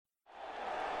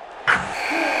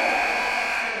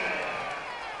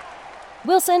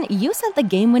Wilson, you sent the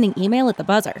game-winning email at the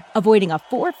buzzer, avoiding a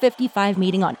 4:55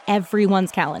 meeting on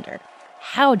everyone's calendar.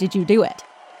 How did you do it?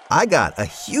 I got a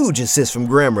huge assist from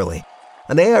Grammarly,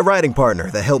 an AI writing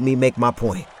partner that helped me make my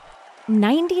point.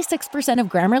 96% of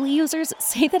Grammarly users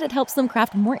say that it helps them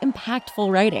craft more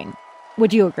impactful writing.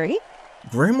 Would you agree?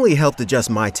 Grammarly helped adjust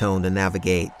my tone to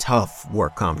navigate tough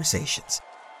work conversations.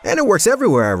 And it works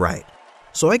everywhere I write,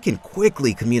 so I can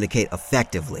quickly communicate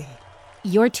effectively.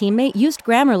 Your teammate used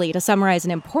Grammarly to summarize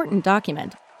an important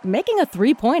document, making a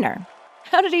 3-pointer.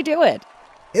 How did he do it?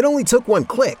 It only took one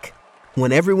click.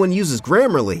 When everyone uses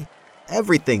Grammarly,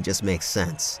 everything just makes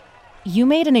sense. You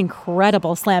made an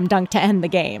incredible slam dunk to end the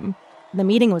game. The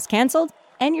meeting was canceled,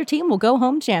 and your team will go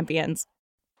home champions.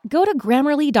 Go to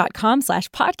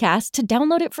Grammarly.com/podcast to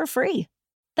download it for free.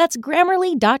 That's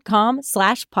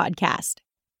Grammarly.com/podcast.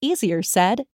 Easier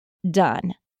said,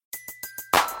 done.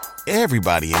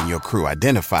 Everybody in your crew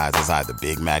identifies as either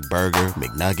Big Mac Burger,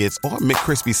 McNuggets, or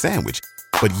McCrispy Sandwich.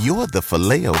 But you're the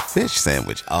Filet-O-Fish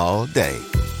Sandwich all day.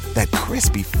 That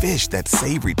crispy fish, that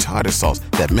savory tartar sauce,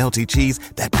 that melty cheese,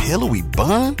 that pillowy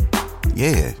bun.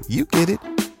 Yeah, you get it.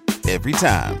 Every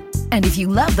time. And if you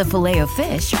love the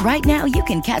Filet-O-Fish, right now you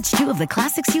can catch 2 of the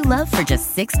classics you love for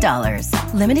just $6.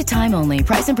 Limited time only.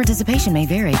 Price and participation may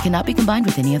vary. Cannot be combined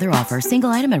with any other offer. Single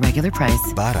item at regular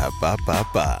price.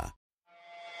 Ba-da-ba-ba-ba.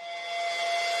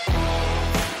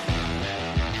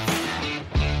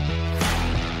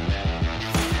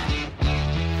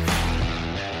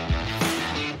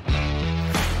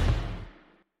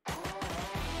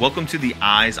 Welcome to the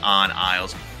Eyes on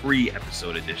Isles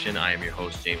pre-episode edition. I am your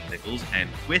host, James Nichols, and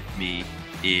with me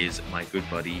is my good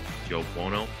buddy, Joe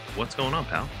Buono. What's going on,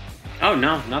 pal? Oh,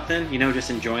 no, nothing.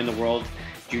 Just enjoying the World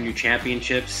Junior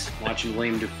Championships, watching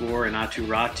William Dufour and Aatu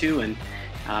Räty, and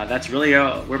that's really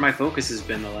where my focus has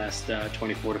been the last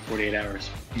 24 to 48 hours.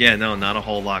 Yeah, no, not a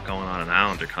whole lot going on in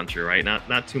Islander country, right?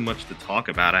 Not too much to talk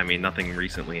about. I mean, nothing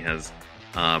recently has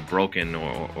broken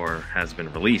or has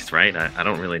been released, right? I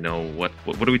don't really know what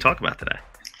do we talk about today?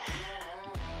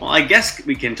 Well, I guess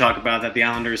we can talk about that the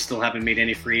Islanders still haven't made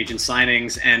any free agent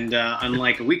signings, and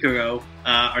unlike a week ago,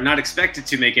 are not expected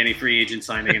to make any free agent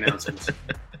signing announcements.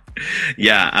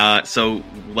 Yeah, so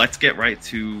let's get right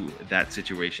to that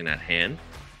situation at hand.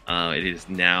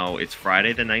 It's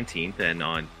Friday the 19th, and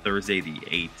on Thursday the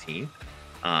 18th,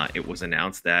 it was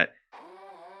announced that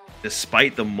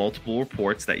despite the multiple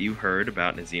reports that you heard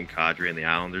about Nazem Kadri and the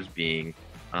Islanders being,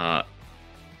 I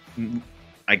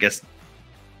guess,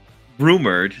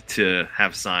 rumored to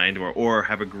have signed or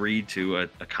have agreed to a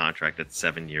contract at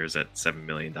 7 years at $7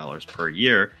 million per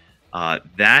year,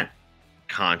 that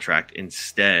contract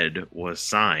instead was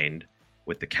signed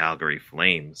with the Calgary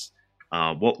Flames.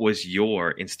 What was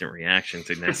your instant reaction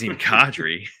to Nazem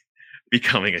Kadri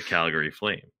becoming a Calgary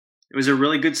Flame? It was a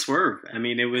really good swerve. I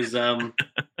mean, it was...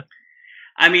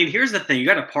 here's the thing. You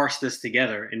got to parse this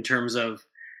together in terms of,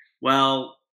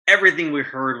 well, everything we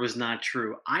heard was not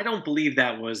true. I don't believe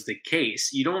that was the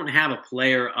case. You don't have a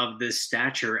player of this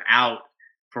stature out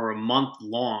for a month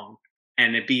long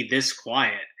and it be this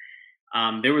quiet.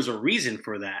 There was a reason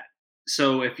for that.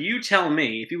 So if you would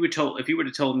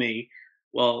have told me,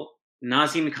 well,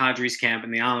 Nazem Kadri's camp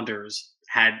and the Islanders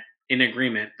had in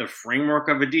agreement the framework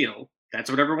of a deal. That's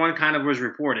what everyone kind of was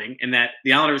reporting, and that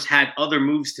the Islanders had other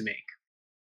moves to make.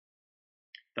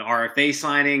 The RFA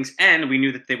signings, and we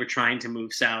knew that they were trying to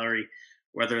move salary,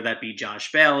 whether that be Josh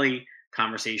Bailey,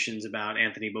 conversations about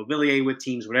Anthony Beauvillier with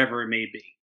teams, whatever it may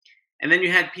be. And then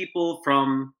you had people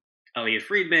from Elliot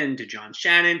Friedman to John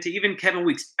Shannon to even Kevin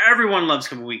Weeks. Everyone loves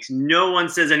Kevin Weeks. No one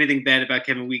says anything bad about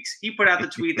Kevin Weeks. He put out the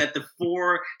tweet that the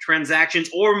 4 transactions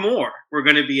or more were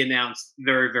going to be announced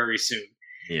very, very soon.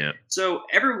 Yeah. So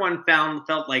everyone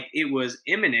felt like it was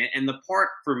imminent. And the part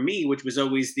for me, which was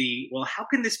always how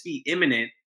can this be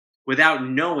imminent without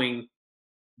knowing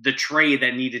the trade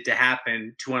that needed to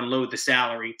happen to unload the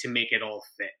salary to make it all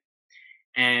fit?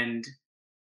 And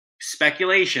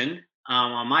speculation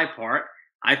on my part,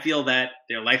 I feel that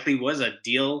there likely was a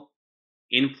deal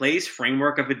in place,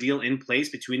 framework of a deal in place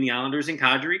between the Islanders and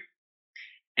Kadri.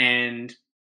 And,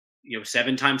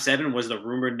 7 times 7 was the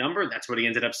rumored number. That's what he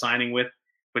ended up signing with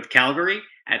Calgary.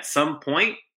 At some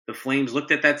point, the Flames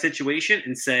looked at that situation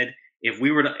and said, if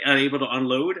we were unable to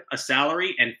unload a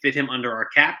salary and fit him under our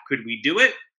cap, could we do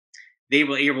it? They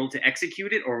were able to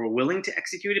execute it, or were willing to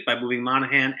execute it, by moving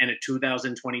Monahan and a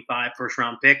 2025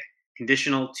 first-round pick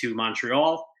conditional to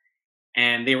Montreal.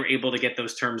 And they were able to get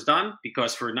those terms done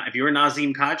because if you're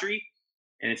Nazem Kadri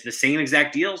and it's the same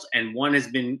exact deals and one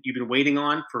you've been waiting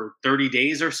on for 30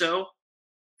 days or so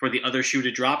for the other shoe to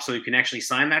drop so you can actually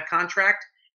sign that contract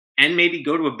and maybe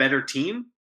go to a better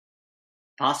team,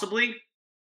 possibly,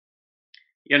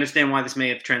 you understand why this may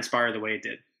have transpired the way it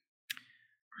did.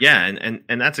 Yeah,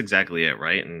 and that's exactly it,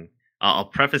 right? And I'll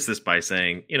preface this by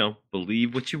saying,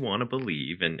 believe what you want to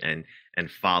believe, and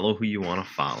follow who you want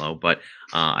to follow. But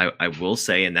I will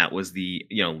say, and that was the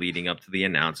leading up to the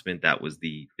announcement, that was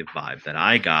the vibe that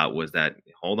I got, was that,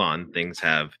 hold on, things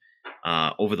have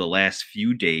over the last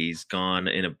few days gone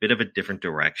in a bit of a different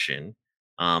direction,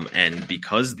 and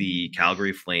because the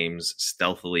Calgary Flames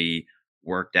stealthily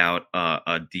worked out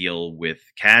a deal with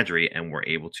Kadri and were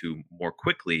able to more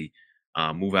quickly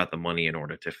move out the money in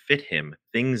order to fit him,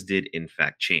 things did in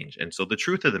fact change. And so the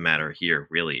truth of the matter here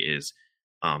really is,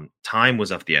 time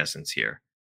was of the essence here.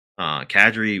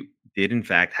 Kadri did in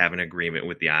fact have an agreement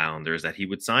with the Islanders that he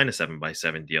would sign a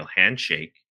 7x7 deal,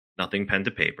 handshake, nothing pen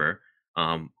to paper,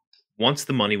 once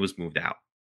the money was moved out.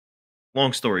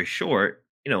 Long story short,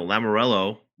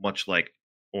 Lamoriello, much like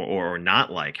or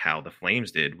not like how the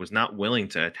Flames did, was not willing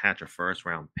to attach a first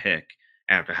round pick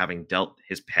after having dealt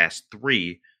his past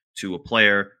 3 to a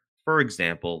player, for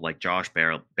example, like Josh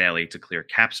Bailey, to clear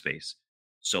cap space.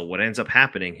 So what ends up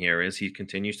happening here is he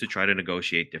continues to try to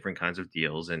negotiate different kinds of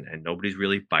deals, and nobody's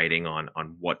really biting on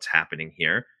what's happening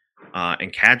here.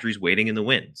 And Kadri's waiting in the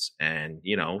wings. And,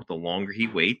 the longer he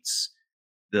waits,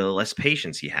 the less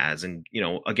patience he has. And,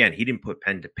 again, he didn't put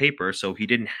pen to paper, so he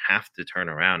didn't have to turn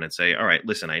around and say, all right,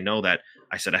 listen, I know that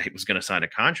I said I was going to sign a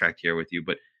contract here with you,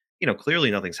 but, clearly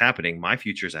nothing's happening. My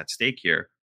future's at stake here.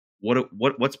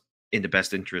 What's in the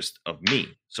best interest of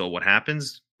me? So what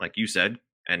happens, like you said,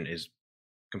 and is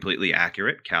completely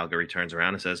accurate, Calgary turns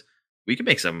around and says, we can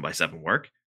make 7x7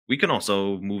 work. We can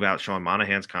also move out Sean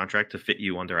Monahan's contract to fit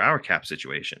you under our cap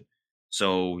situation.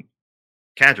 So,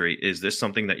 Kadri, is this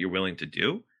something that you're willing to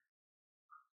do?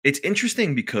 It's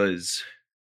interesting because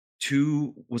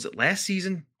was it last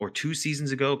season or 2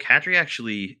 seasons ago, Kadri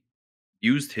actually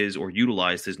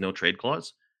utilized his no trade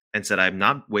clause and said, I'm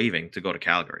not waiving to go to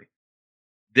Calgary.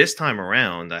 This time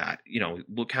around,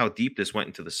 look how deep this went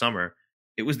into the summer.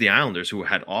 It was the Islanders who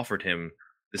had offered him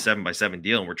the 7x7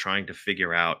 deal and were trying to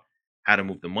figure out how to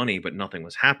move the money, but nothing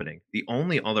was happening. The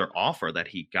only other offer that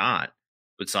he got,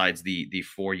 besides the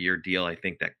 4-year deal I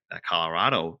think that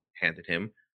Colorado handed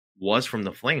him, was from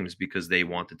the Flames, because they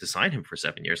wanted to sign him for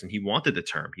 7 years, and he wanted the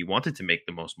term. He wanted to make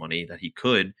the most money that he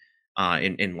could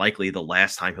in likely the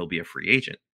last time he'll be a free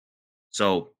agent.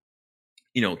 So,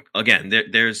 again,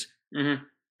 there's Mm-hmm.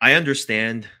 I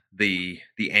understand the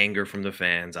anger from the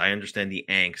fans. I understand the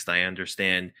angst. I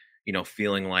understand,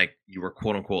 feeling like you were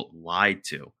quote unquote lied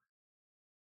to.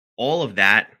 All of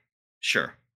that,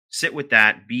 sure. Sit with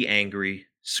that, be angry,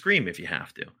 scream if you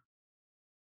have to.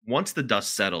 Once the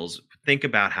dust settles, think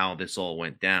about how this all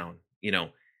went down.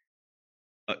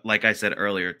 Like I said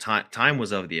earlier, time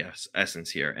was of the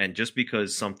essence here. And just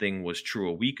because something was true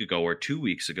a week ago or 2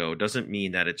 weeks ago doesn't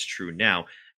mean that it's true now.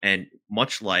 And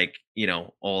much like,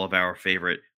 all of our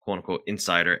favorite quote unquote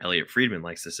insider, Elliot Friedman,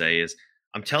 likes to say is,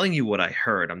 I'm telling you what I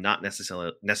heard. I'm not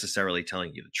necessarily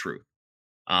telling you the truth.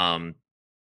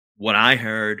 What I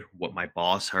heard, what my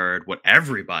boss heard, what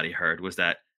everybody heard was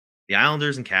that the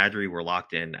Islanders and Kadri were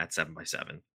locked in at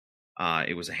 7x7.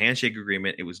 It was a handshake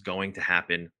agreement. It was going to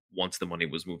happen once the money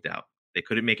was moved out. They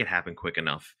couldn't make it happen quick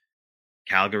enough.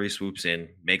 Calgary swoops in,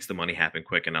 makes the money happen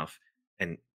quick enough.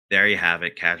 And there you have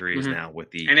it. Kadri is now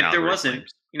with the And if Calgary there wasn't,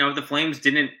 Flames. if the Flames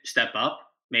didn't step up,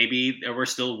 maybe they were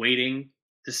still waiting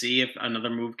to see if another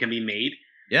move can be made.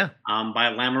 Yeah.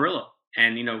 By Lamoriello.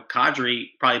 And, Kadri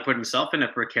probably put himself in a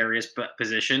precarious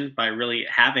position by really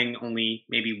having only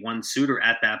maybe one suitor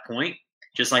at that point,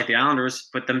 just like the Islanders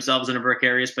put themselves in a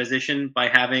precarious position by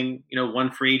having,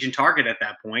 one free agent target at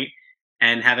that point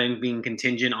and having been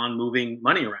contingent on moving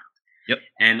money around. Yep.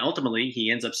 And ultimately,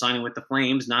 he ends up signing with the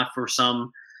Flames, not for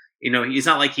some, it's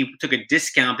not like he took a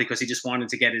discount because he just wanted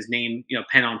to get his name,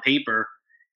 pen on paper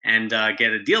and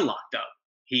get a deal locked up.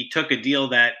 He took a deal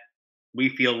that we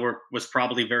feel was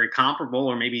probably very comparable,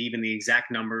 or maybe even the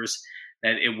exact numbers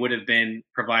that it would have been,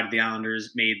 provided the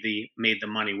Islanders made the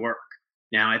money work.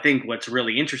 Now, I think what's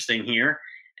really interesting here,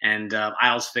 and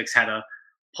Isles Fix had a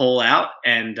poll out,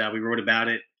 and we wrote about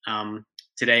it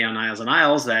today on Isles and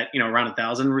Isles, that around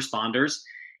 1,000 responders.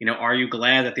 Are you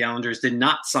glad that the Islanders did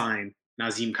not sign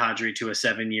Nazem Kadri to a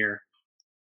 7-year,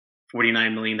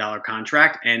 $49 million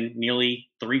contract? And nearly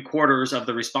 3/4 of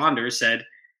the responders said,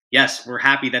 yes, we're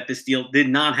happy that this deal did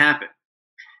not happen.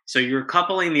 So you're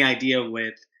coupling the idea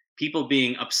with people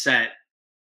being upset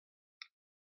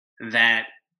that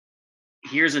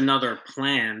here's another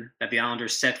plan that the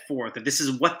Islanders set forth, that this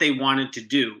is what they wanted to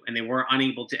do, and they were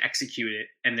unable to execute it.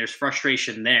 And there's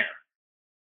frustration there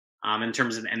in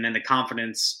terms of, and then the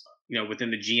confidence,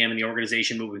 within the GM and the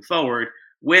organization moving forward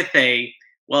with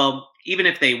well, even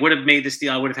if they would have made this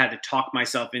deal, I would have had to talk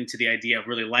myself into the idea of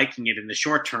really liking it in the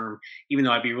short term, even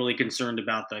though I'd be really concerned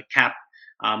about the cap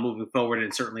moving forward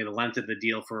and certainly the length of the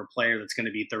deal for a player that's going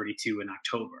to be 32 in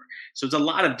October. So it's a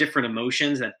lot of different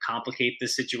emotions that complicate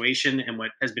this situation. And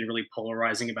what has been really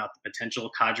polarizing about the potential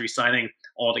Kadri signing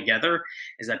altogether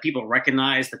is that people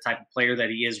recognize the type of player that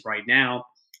he is right now.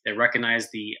 They recognize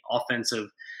the offensive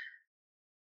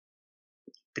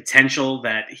potential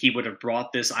that he would have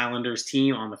brought this Islanders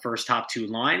team on the first top two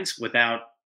lines without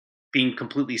being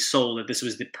completely sold that this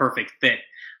was the perfect fit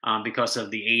because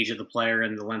of the age of the player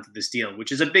and the length of this deal,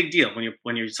 which is a big deal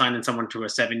when you're signing someone to a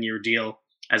 7-year deal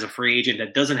as a free agent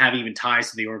that doesn't have even ties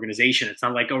to the organization. It's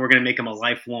not like, oh, we're going to make him a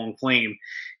lifelong flame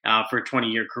for a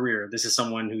 20-year career. This is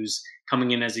someone who's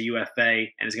coming in as a UFA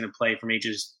and is going to play from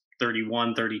ages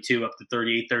 31, 32 up to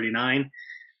 38, 39.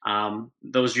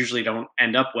 Those usually don't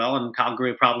end up well, and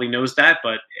Calgary probably knows that,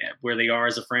 but where they are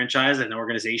as a franchise and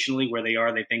organizationally, where they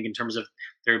are, they think in terms of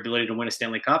their ability to win a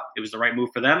Stanley Cup, it was the right move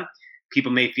for them.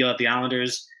 People may feel that the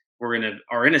Islanders are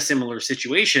in a similar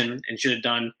situation and should have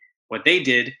done what they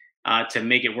did to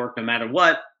make it work no matter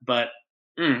what. But,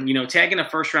 tagging a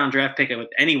first-round draft pick with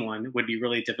anyone would be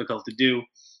really difficult to do.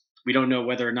 We don't know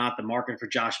whether or not the market for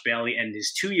Josh Bailey and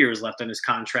his 2 years left on his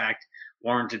contract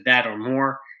warranted that or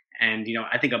more. And,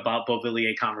 I think about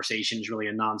Beauvillier conversation is really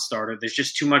a non-starter. There's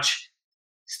just too much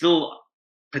still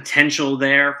potential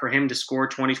there for him to score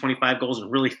 20, 25 goals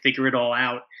and really figure it all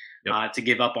out to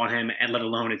give up on him and let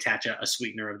alone attach a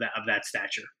sweetener of that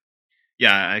stature.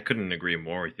 Yeah, I couldn't agree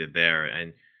more with you there.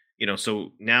 And,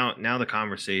 so now the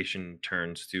conversation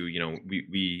turns to,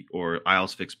 we or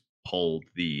Isles Fix polled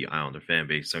the Islander fan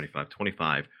base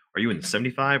 75-25. Are you in the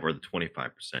 75 or the 25%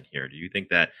 here? Do you think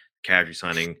that Kadri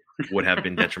signing would have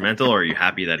been detrimental, or are you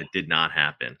happy that it did not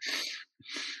happen?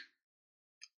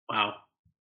 Wow.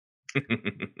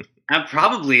 I'm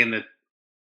probably in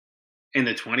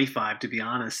the 25, to be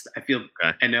honest. I feel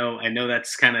okay. I know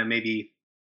that's kind of maybe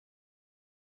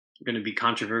going to be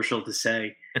controversial to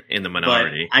say in the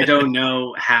minority. But I don't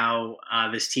know how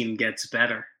this team gets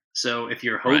better. So if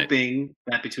you're hoping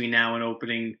that between now and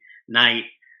opening night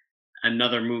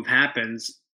another move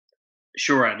happens,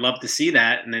 sure, I'd love to see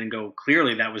that and then go,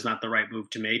 clearly that was not the right move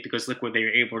to make, because look what they were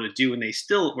able to do, and they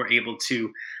still were able to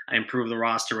improve the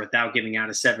roster without giving out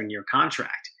a 7-year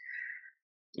contract.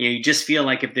 You just feel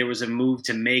like if there was a move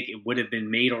to make, it would have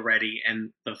been made already.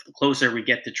 And the closer we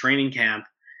get to training camp,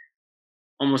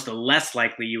 almost the less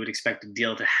likely you would expect a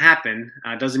deal to happen.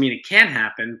 Doesn't mean it can't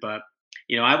happen, but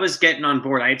I was getting on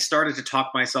board. I had started to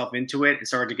talk myself into it and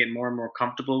started to get more and more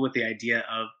comfortable with the idea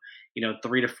of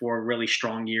 3 to 4 really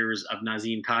strong years of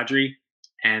Nazem Kadri,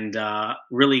 and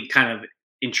really kind of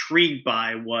intrigued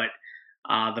by what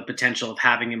the potential of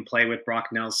having him play with Brock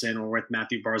Nelson or with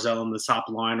Matthew Barzal on the top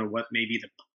line, or what maybe the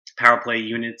power play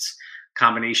units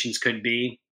combinations could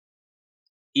be.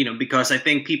 Because I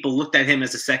think people looked at him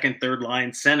as a second, third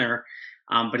line center,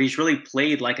 but he's really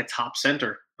played like a top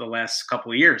center the last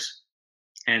couple of years.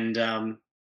 And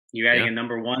you're adding a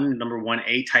number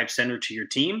 1A type center to your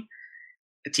team,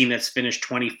 a team that's finished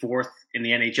 24th in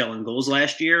the NHL in goals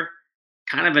last year,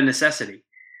 kind of a necessity.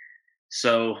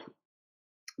 So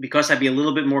because I'd be a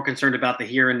little bit more concerned about the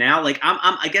here and now,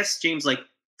 I guess, James,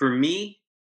 for me,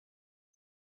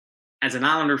 as an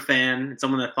Islander fan and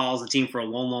someone that follows the team for a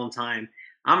long, long time,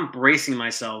 I'm bracing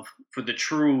myself for the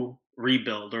true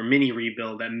rebuild or mini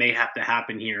rebuild that may have to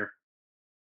happen here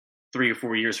 3 or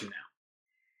 4 years from now.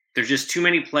 There's just too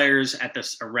many players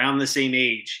around the same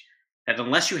age that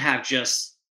unless you have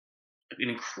just an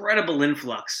incredible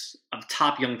influx of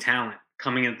top young talent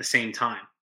coming in at the same time,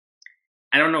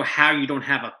 I don't know how you don't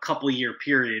have a couple-year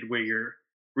period where you're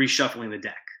reshuffling the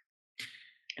deck.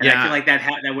 And I feel like that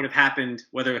would have happened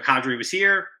whether Kadri was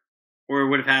here or it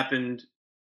would have happened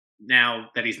now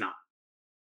that he's not.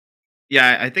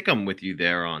 Yeah, I think I'm with you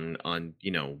there on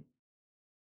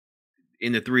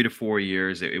in the 3 to 4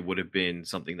 years, it would have been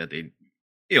something that they,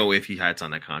 if he had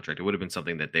signed that contract, it would have been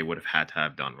something that they would have had to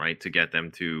have done, right? To get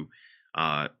them to,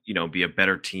 be a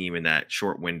better team in that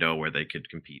short window where they could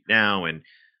compete now. And,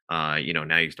 now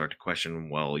you start to question,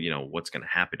 well, what's going to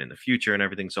happen in the future and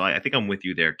everything. So I think I'm with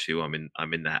you there too. I'm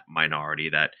in that minority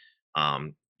that,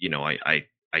 I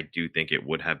do think it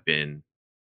would have been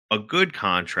a good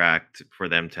contract for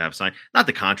them to have signed. Not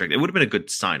the contract. It would have been a good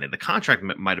signing. The contract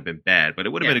might have been bad, but it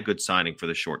would have been a good signing for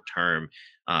the short term,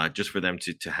 just for them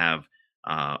to have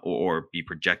or be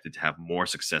projected to have more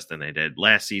success than they did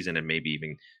last season, and maybe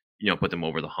even, put them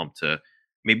over the hump to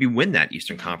maybe win that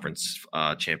Eastern Conference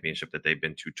championship that they've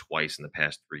been to twice in the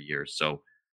past 3 years. So,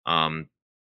 I'm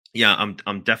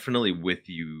definitely with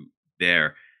you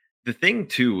there. The thing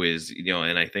too is,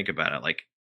 and I think about it, like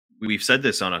we've said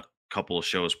this on a couple of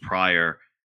shows prior,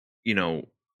 you know,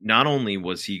 not only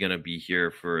was he going to be here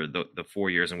for the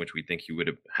 4 years in which we think he would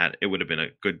have had, it would have been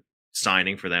a good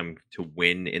signing for them to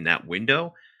win in that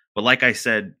window. But like I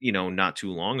said, not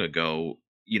too long ago,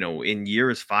 in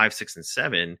years 5, 6, and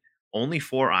 7, only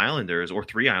 4 Islanders or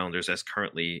 3 Islanders as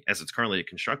it's currently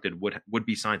constructed would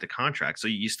be signed to contract. So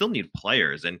you still need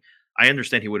players. And I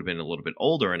understand he would have been a little bit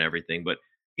older and everything, but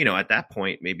at that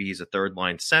point, maybe he's a third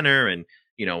line center, and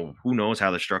who knows how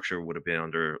the structure would have been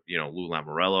under, Lou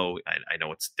Lamoriello. I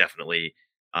know it's definitely,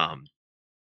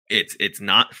 it's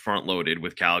not front loaded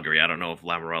with Calgary. I don't know if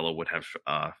Lamoriello would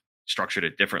have structured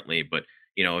it differently, but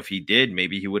if he did,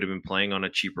 maybe he would have been playing on a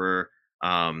cheaper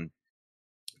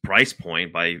price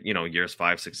point by years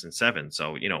 5, 6, and 7.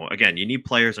 So again, you need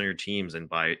players on your teams, and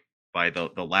by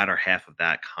the latter half of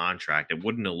that contract, it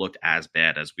wouldn't have looked as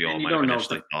bad as we all might have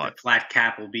initially thought. The flat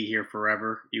cap will be here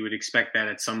forever. You would expect that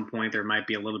at some point there might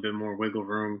be a little bit more wiggle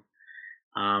room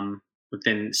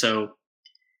within. So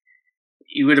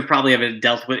you would have probably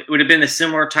dealt with. It would have been a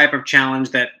similar type of challenge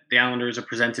that the Islanders are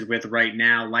presented with right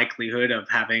now. Likelihood of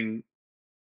having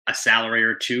a salary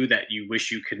or two that you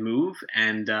wish you could move,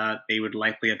 and they would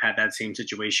likely have had that same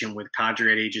situation with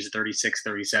Kadri at ages 36,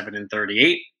 37, and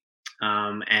 38.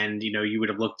 And you would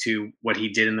have looked to what he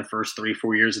did in the first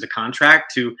 3-4 years of the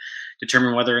contract to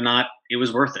determine whether or not it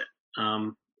was worth it.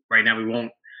 Right now, we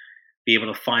won't be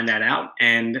able to find that out.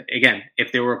 And again,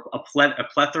 if there were a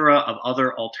plethora of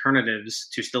other alternatives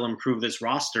to still improve this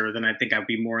roster, then I think I'd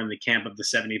be more in the camp of the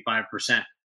 75%.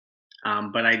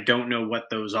 But I don't know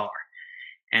what those are.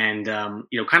 And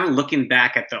kind of looking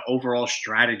back at the overall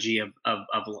strategy of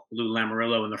Lou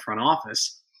Lamoriello in the front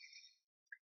office.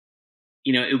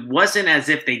 It wasn't as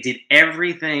if they did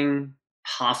everything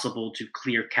possible to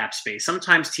clear cap space.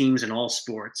 Sometimes teams in all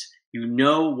sports,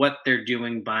 what they're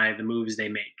doing by the moves they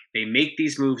make. They make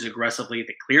these moves aggressively.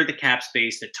 They clear the cap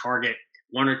space to target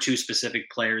one or two specific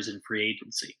players in free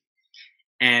agency.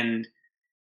 And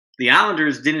the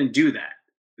Islanders didn't do that.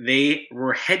 They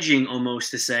were hedging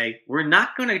almost to say, we're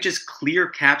not going to just clear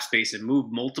cap space and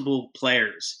move multiple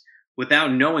players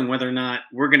without knowing whether or not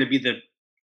we're going to be the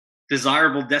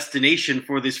desirable destination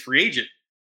for this free agent.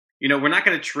 We're not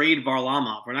going to trade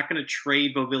Varlamov. We're not going to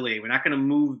trade Beauvillier. We're not going to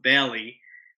move Bailey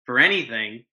for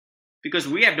anything because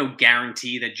we have no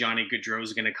guarantee that Johnny Gaudreau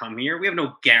is going to come here. We have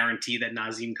no guarantee that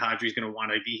Nazem Kadri is going to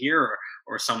want to be here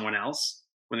or someone else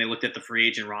when they looked at the free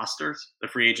agent rosters, the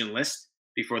free agent list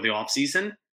before the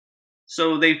offseason.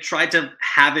 So they've tried to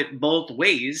have it both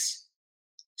ways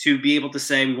to be able to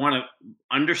say, we want to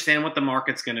understand what the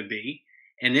market's going to be.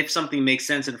 And if something makes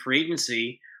sense in free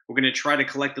agency, we're going to try to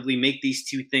collectively make these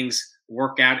two things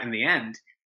work out in the end.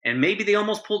 And maybe they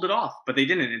almost pulled it off, but they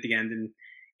didn't at the end. And,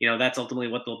 that's ultimately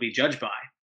what they'll be judged by,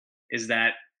 is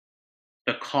that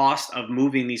the cost of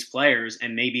moving these players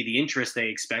and maybe the interest they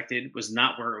expected was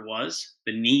not where it was.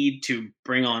 The need to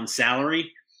bring on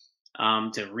salary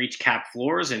to reach cap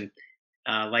floors. And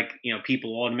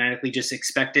people automatically just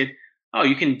expected, oh,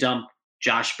 you can dump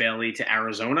Josh Bailey to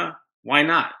Arizona. Why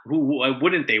not? Why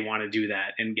wouldn't they want to do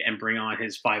that and bring on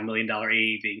his $5 million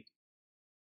AAV?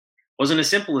 Wasn't as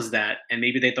simple as that, and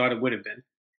maybe they thought it would have been.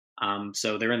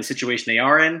 So they're in the situation they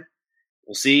are in.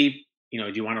 We'll see.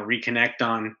 Do you want to reconnect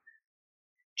on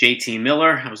JT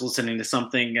Miller? I was listening to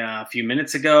something a few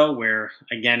minutes ago where,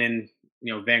 again, in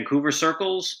Vancouver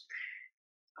circles,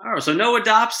 so Noah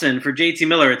Dobson for JT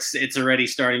Miller. It's already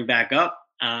starting back up.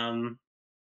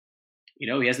 He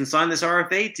hasn't signed this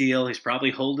RFA deal. He's probably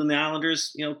holding the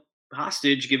Islanders,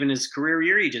 hostage given his career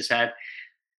year he just had.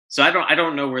 So I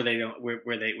don't know where they go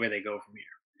from here.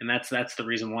 And that's the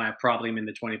reason why I probably am in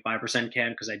the 25%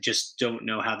 camp, because I just don't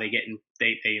know how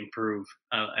they improve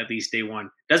at least day one.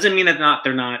 Doesn't mean that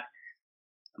they're not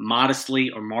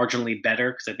modestly or marginally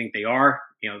better, because I think they are.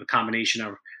 The combination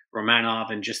of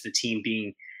Romanov and just the team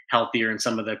being healthier and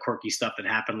some of the quirky stuff that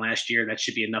happened last year, that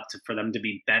should be enough for them to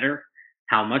be better.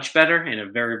 How much better in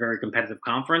a very, very competitive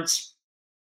conference?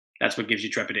 That's what gives you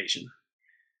trepidation.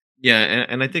 Yeah,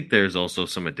 and I think there's also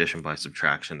some addition by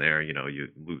subtraction there.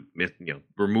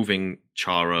 Removing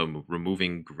Chara,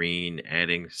 removing Green,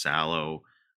 adding Salo.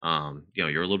 You're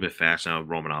a little bit fast now with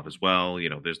Romanov as well.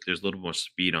 There's a little more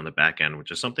speed on the back end,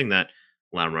 which is something that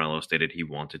Lamoriello stated he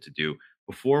wanted to do.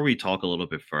 Before we talk a little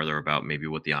bit further about maybe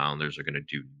what the Islanders are going to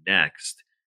do next,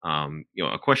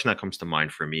 a question that comes to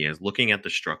mind for me is looking at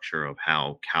the structure of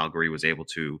how Calgary was able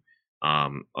to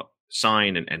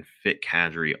sign and fit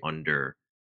Kadri under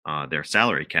their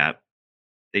salary cap.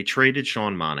 They traded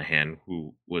Sean Monahan,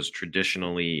 who was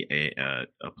traditionally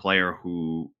a player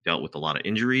who dealt with a lot of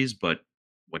injuries, but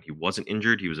when he wasn't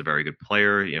injured, he was a very good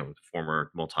player,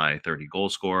 former multi-30 goal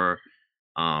scorer.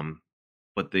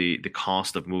 But the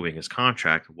cost of moving his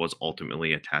contract was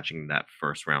ultimately attaching that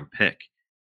first round pick.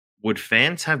 Would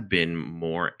fans have been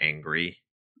more angry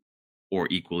or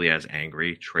equally as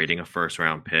angry trading a first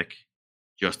round pick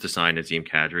just to sign Nazem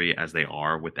Kadri as they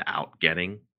are without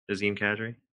getting Nazem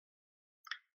Kadri?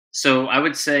 So I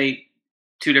would say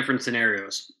two different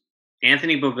scenarios.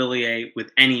 Anthony Beauvillier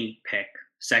with any pick,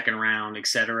 second round,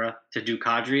 etc., to do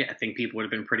Kadri, I think people would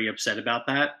have been pretty upset about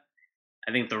that.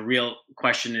 I think the real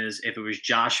question is if it was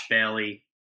Josh Bailey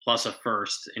plus a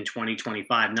first in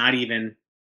 2025, not even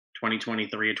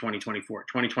 2023 or 2024,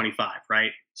 2025,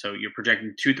 right? So you're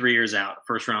projecting 2-3 years out,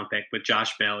 first round pick with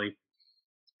Josh Bailey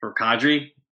for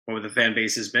Kadri. What would the fan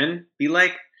base be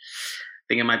like? I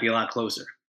think it might be a lot closer.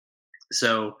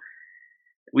 So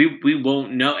we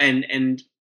won't know. And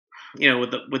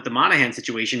with the Monahan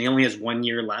situation, he only has 1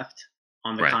 year left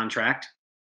on the contract,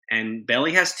 and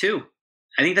Bailey has 2.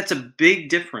 I think that's a big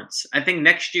difference. I think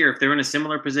next year, if they're in a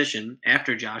similar position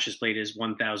after Josh has played his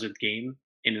 1,000th game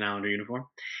in an Islander uniform,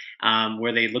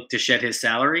 where they look to shed his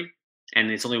salary,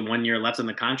 and it's only 1 year left on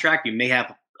the contract, you may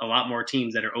have a lot more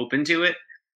teams that are open to it.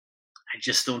 I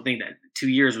just don't think that 2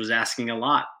 years was asking a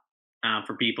lot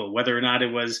for people, whether or not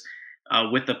it was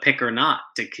with the pick or not,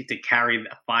 to carry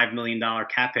a $5 million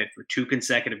cap hit for 2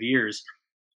 consecutive years.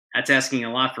 That's asking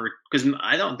a lot because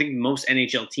I don't think most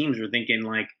NHL teams were thinking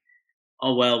like,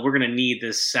 oh, well, we're going to need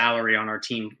this salary on our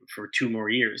team for 2 more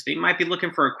years. They might be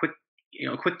looking for a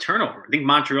quick turnover. I think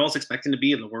Montreal's expecting to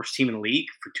be the worst team in the league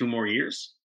for 2 more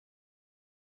years.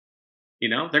 They're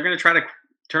going to try to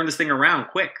turn this thing around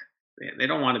quick. They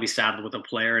don't want to be saddled with a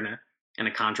player in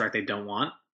a contract they don't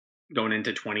want going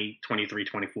into 2023,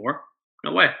 24.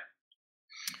 No way.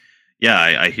 Yeah,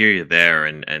 I hear you there.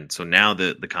 And so now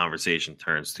the conversation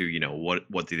turns to,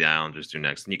 what do the Islanders do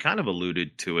next? And you kind of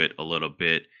alluded to it a little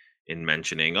bit in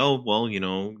mentioning,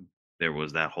 there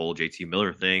was that whole JT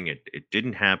Miller thing. It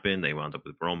didn't happen. They wound up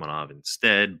with Romanov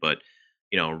instead. But,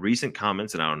 recent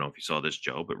comments, and I don't know if you saw this,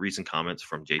 Joe, but recent comments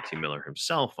from JT Miller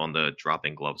himself on the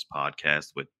Dropping Gloves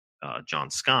podcast with John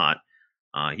Scott,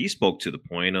 he spoke to the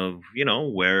point of,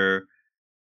 where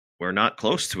we're not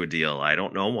close to a deal. I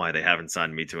don't know why they haven't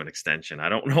signed me to an extension. I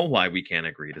don't know why we can't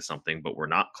agree to something, but we're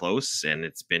not close. And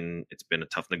it's been a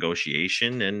tough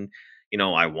negotiation. And,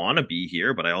 I want to be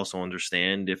here, but I also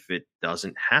understand if it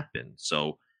doesn't happen.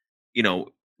 So,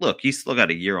 look, he's still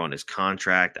got a year on his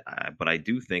contract, but I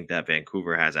do think that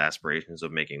Vancouver has aspirations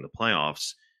of making the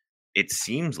playoffs. It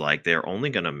seems like they're only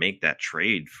going to make that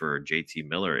trade for JT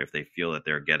Miller if they feel that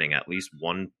they're getting at least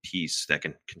one piece that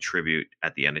can contribute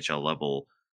at the NHL level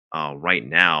right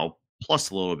now,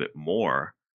 plus a little bit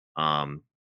more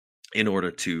in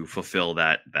order to fulfill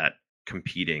that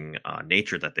competing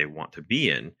nature that they want to be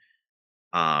in.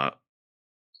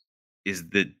 Is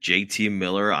the JT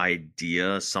Miller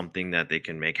idea something that they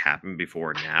can make happen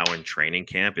before now in training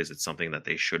camp? Is it something that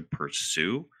they should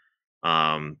pursue?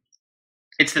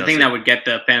 It's the thing that would get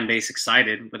the fan base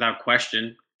excited without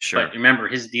question. Sure. But remember,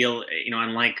 his deal,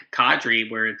 unlike Kadri,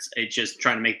 where it's just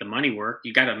trying to make the money work,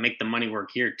 you got to make the money work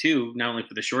here too, not only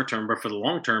for the short term, but for the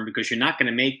long term, because you're not going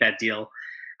to make that deal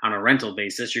on a rental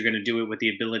basis. You're going to do it with the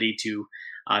ability to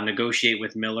negotiate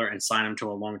with Miller and sign him to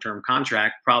a long-term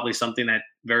contract, probably something that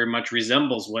very much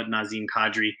resembles what Nazem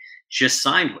Kadri just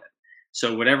signed with.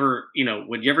 So whatever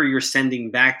you're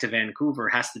sending back to Vancouver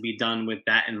has to be done with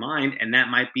that in mind, and that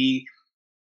might be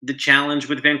the challenge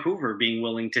with Vancouver, being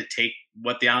willing to take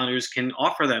what the Islanders can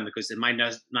offer them, because it might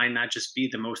not just be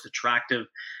the most attractive,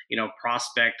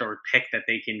 prospect or pick that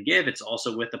they can give. It's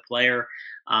also with the player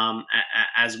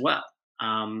as well.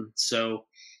 So,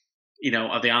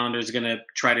 are the Islanders going to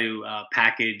try to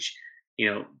package,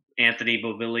 Anthony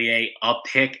Beauvillier, a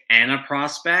pick and a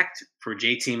prospect for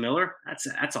JT Miller?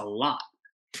 That's a lot.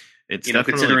 It's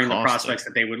considering the prospects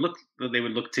that they would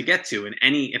look to get to,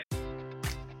 and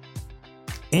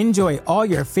Enjoy all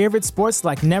your favorite sports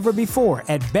like never before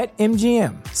at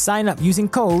BetMGM. Sign up using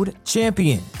code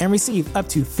CHAMPION and receive up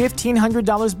to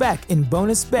 $1,500 back in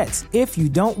bonus bets if you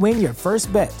don't win your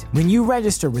first bet. When you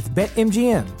register with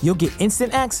BetMGM, you'll get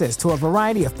instant access to a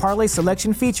variety of parlay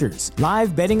selection features,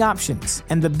 live betting options,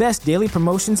 and the best daily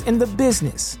promotions in the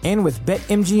business. And with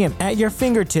BetMGM at your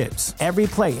fingertips, every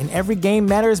play and every game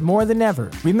matters more than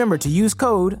ever. Remember to use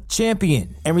code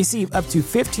CHAMPION and receive up to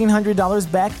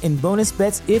 $1,500 back in bonus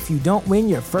bets if you don't win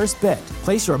your first bet.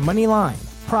 Place your money line,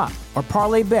 prop, or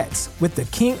parlay bets with the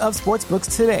king of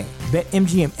sportsbooks today.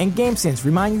 BetMGM and GameSense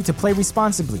remind you to play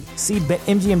responsibly. See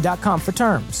BetMGM.com for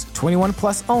terms. 21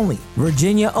 plus only.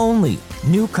 Virginia only.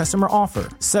 New customer offer.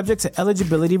 Subject to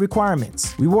eligibility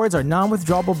requirements. Rewards are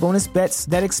non-withdrawable bonus bets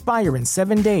that expire in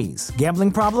 7 days.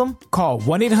 Gambling problem? Call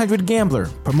 1-800-GAMBLER.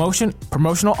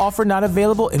 Promotional offer not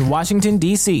available in Washington,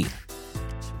 D.C.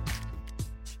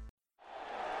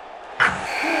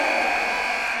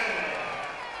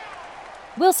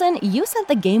 Wilson, you sent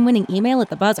the game-winning email at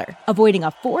the buzzer, avoiding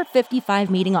a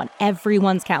 4:55 meeting on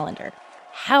everyone's calendar.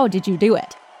 How did you do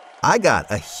it? I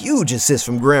got a huge assist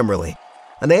from Grammarly,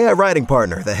 an AI writing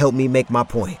partner that helped me make my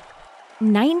point.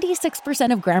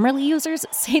 96% of Grammarly users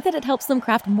say that it helps them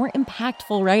craft more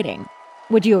impactful writing.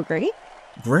 Would you agree?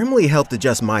 Grammarly helped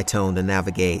adjust my tone to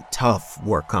navigate tough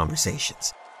work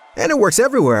conversations. And it works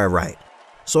everywhere I write,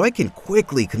 so I can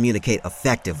quickly communicate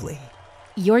effectively.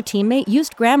 Your teammate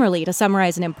used Grammarly to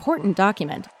summarize an important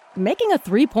document, making a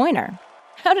 3-pointer.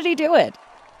 How did he do it?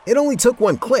 It only took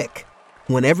one click.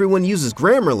 When everyone uses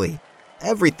Grammarly,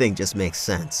 everything just makes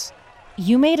sense.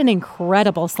 You made an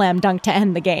incredible slam dunk to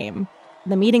end the game.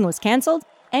 The meeting was canceled,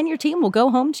 and your team will go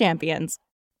home champions.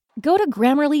 Go to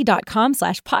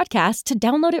Grammarly.com/podcast to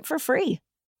download it for free.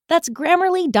 That's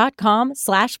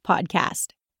Grammarly.com/podcast.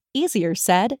 Easier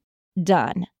said,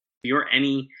 done. If you're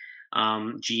any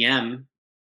GM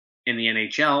in the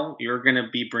NHL, you're going to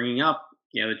be bringing up,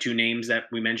 the two names that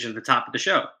we mentioned at the top of the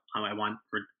show. I want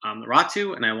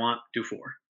Ratu and I want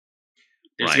Dufour.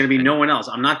 There's going to be no one else.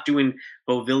 I'm not doing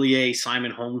Beauvillier,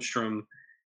 Simon Holmstrom,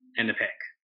 and a pick.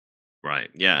 Right.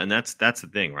 Yeah, and that's the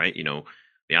thing, right?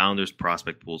 The Islanders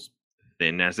prospect pool's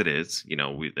thin as it is.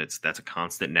 That's a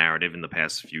constant narrative in the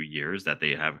past few years that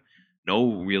they have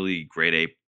no really grade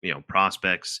A,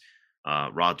 prospects.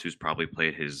 Ratu's probably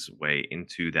played his way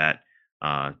into that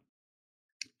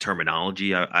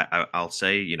terminology. I'll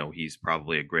say, he's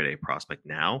probably a grade A prospect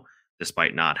now,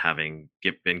 despite not having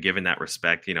been given that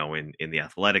respect, in the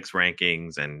athletics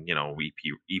rankings and,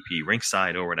 EP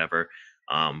Rinkside or whatever.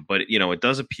 But, it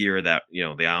does appear that,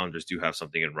 the Islanders do have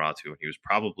something in Ratu. He was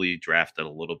probably drafted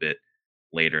a little bit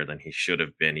later than he should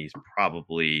have been. He's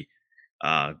probably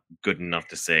good enough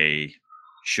to say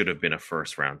should have been a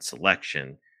first round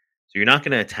selection. So you're not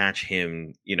going to attach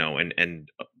him, and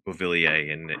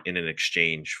Beauvillier in an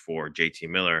exchange for JT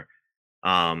Miller.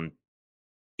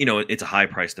 It's a high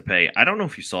price to pay. I don't know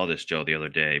if you saw this, Joe, the other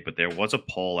day, but there was a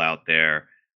poll out there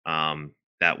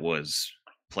that was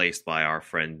placed by our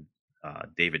friend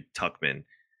David Tuckman.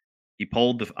 He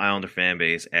polled the Islander fan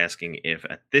base asking if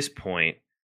at this point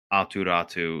Aatu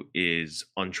Räty is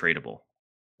untradeable.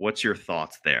 What's your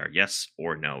thoughts there? Yes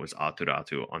or no? Is Aatu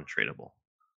Räty untradeable?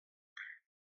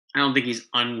 I don't think he's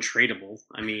untradeable.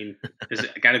 I mean, there's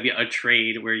got to be a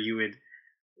trade where you would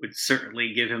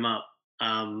certainly give him up.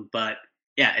 But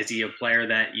yeah, is he a player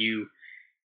that you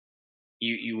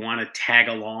want to tag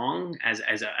along as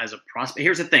a prospect?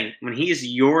 Here's the thing: when he is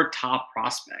your top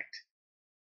prospect,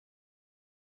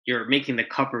 you're making the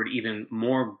cupboard even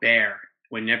more bare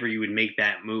whenever you would make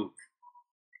that move.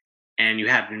 And you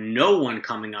have no one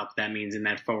coming up. That means in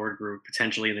that forward group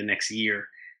potentially in the next year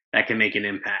that can make an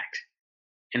impact.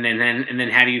 And then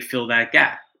how do you fill that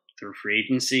gap? Through free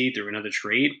agency, through another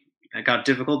trade? Look how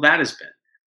difficult that has been.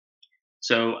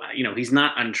 So, he's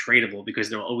not untradeable because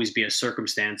there will always be a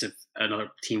circumstance if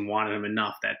another team wanted him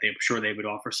enough that they're sure they would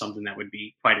offer something that would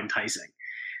be quite enticing.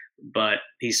 But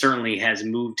he certainly has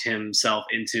moved himself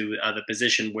into the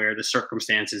position where the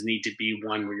circumstances need to be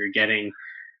one where you're getting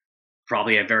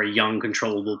probably a very young,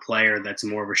 controllable player that's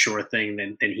more of a sure thing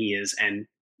than he is. And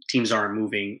teams aren't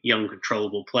moving young,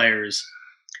 controllable players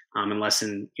unless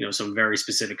in some very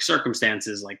specific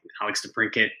circumstances like Alex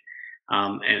DeBrincat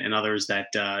and others that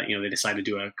they decide to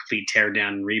do a complete tear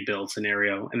down and rebuild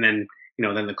scenario, and then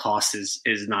then the cost is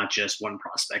not just one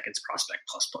prospect; it's prospect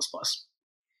plus.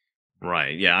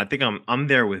 Right. Yeah, I think I'm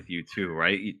there with you too.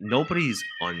 Right. Nobody's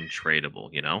untradeable,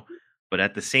 but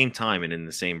at the same time and in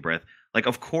the same breath, like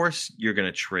of course you're going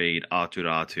to trade Aatu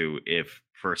Räty if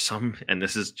for some, and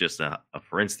this is just a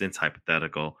for instance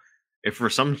hypothetical. If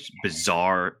for some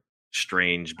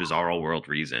strange, bizarro world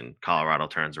reason, Colorado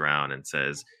turns around and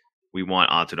says, we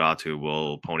want Aatu Räty,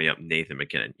 we'll pony up Nathan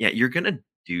MacKinnon. Yeah, you're going to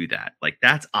do that. Like,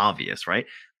 that's obvious, right?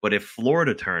 But if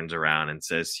Florida turns around and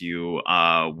says to you,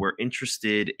 we're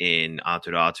interested in Aatu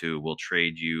Räty, we'll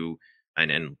trade you,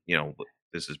 and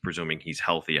this is presuming he's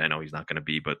healthy. I know he's not going to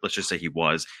be, but let's just say he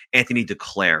was. Anthony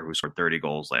Duclair, who scored 30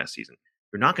 goals last season.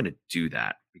 You're not going to do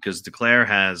that because Duclair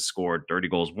has scored 30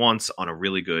 goals once on a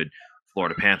really good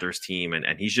Florida Panthers team, and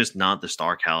he's just not the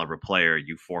star caliber player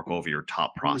you fork over your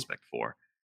top prospect for.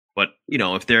 But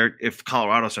if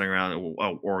Colorado's turning around,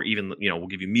 or even we'll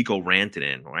give you Mikko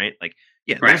Rantanen, right? Like,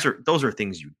 yeah, Right. those are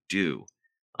things you do.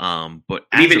 But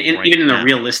even in now, the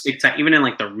realistic type, even in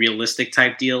like the realistic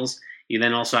type deals, you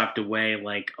then also have to weigh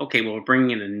like, okay, well, we're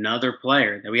bringing in another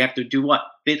player that we have to do what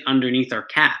fit underneath our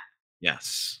cap.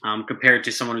 yes, Compared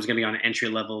to someone who's going to be on an entry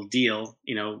level deal,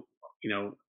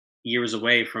 years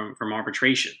away from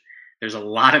arbitration. There's a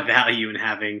lot of value in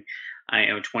having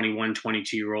a 21,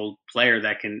 22-year-old player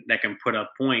that can put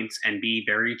up points and be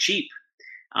very cheap.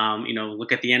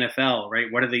 Look at the NFL,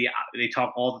 right? What are they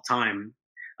talk all the time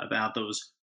about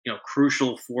those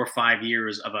crucial 4 or 5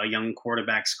 years of a young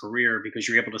quarterback's career because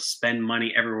you're able to spend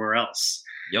money everywhere else.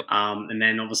 Yep. And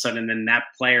then all of a sudden, then that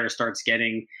player starts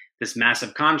getting this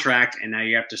massive contract, and now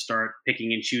you have to start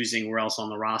picking and choosing where else on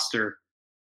the roster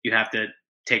you have to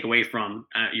take away from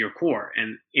your core.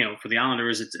 And for the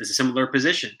Islanders, it's a similar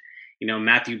position.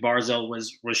 Matthew Barzal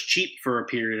was cheap for a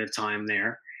period of time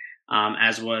there,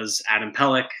 as was Adam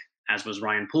Pelech, as was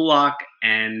Ryan Pulock,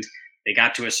 and they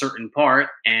got to a certain part,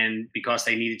 and because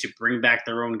they needed to bring back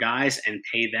their own guys and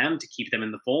pay them to keep them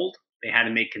in the fold, they had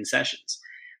to make concessions.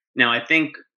 Now, I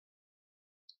think,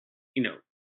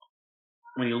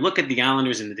 when you look at the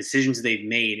Islanders and the decisions they've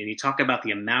made, and you talk about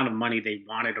the amount of money they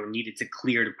wanted or needed to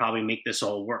clear to probably make this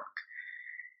all work,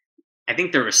 I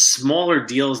think there are smaller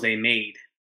deals they made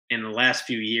in the last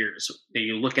few years that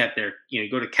you look at you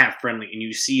go to Cap Friendly and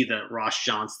you see the Ross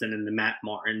Johnston and the Matt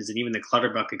Martins and even the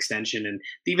Clutterbuck extension and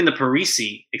even the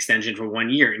Parisi extension for 1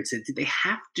 year, and said, did they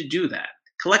have to do that?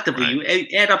 Collectively, right.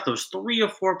 You add up those 3 or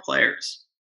 4 players,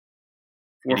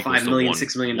 $4 or $5 million,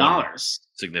 $6 million.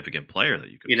 Significant player that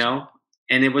you could,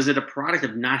 and was it a product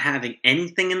of not having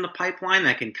anything in the pipeline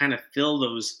that can kind of fill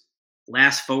those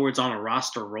last forwards on a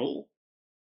roster role?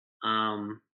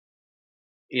 The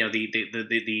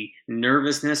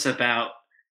nervousness about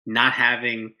not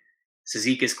having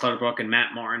Cizikas, Clutterbuck, and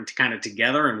Matt Martin kind of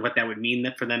together, and what that would mean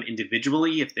for them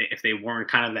individually if they weren't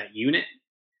kind of that unit.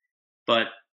 But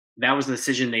that was the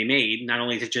decision they made, not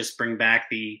only to just bring back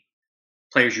the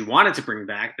players you wanted to bring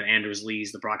back, the Anders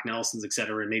Lees, the Brock Nelsons, et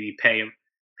cetera, and maybe pay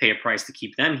a price to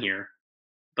keep them here.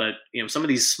 But some of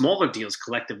these smaller deals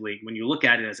collectively, when you look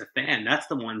at it as a fan, that's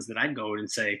the ones that I'd go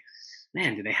and say,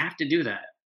 man, do they have to do that?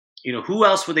 Who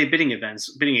else were they bidding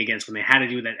against when they had to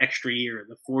do that extra year,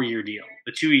 the 4-year deal,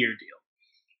 the 2-year deal?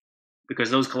 Because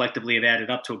those collectively have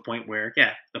added up to a point where,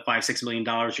 the $5-6 million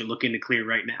you're looking to clear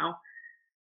right now,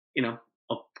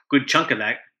 a good chunk of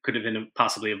that could have been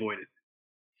possibly avoided.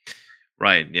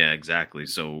 Right. Yeah, exactly.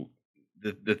 So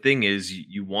the thing is,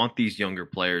 you want these younger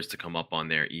players to come up on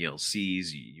their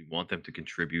ELCs. You want them to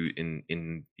contribute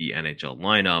in the NHL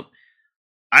lineup.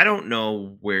 I don't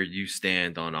know where you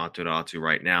stand on Aatu Räty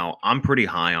right now. I'm pretty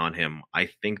high on him. I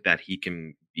think that he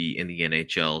can be in the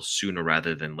NHL sooner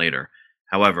rather than later.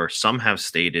 However, some have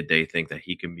stated they think that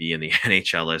he can be in the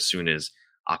NHL as soon as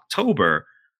October,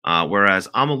 whereas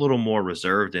I'm a little more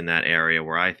reserved in that area,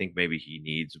 where I think maybe he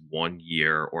needs 1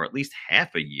 year or at least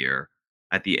half a year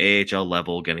at the AHL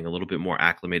level, getting a little bit more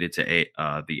acclimated to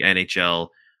the NHL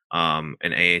and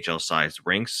AHL-sized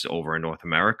rinks over in North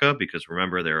America, because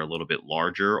remember, they're a little bit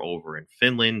larger over in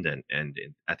Finland and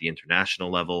at the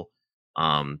international level.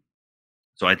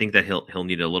 So I think that he'll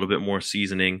need a little bit more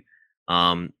seasoning.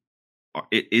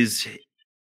 It is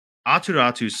Aatu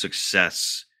Räty's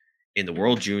success in the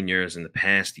World Juniors in the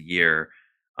past year,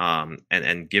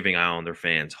 and giving Islander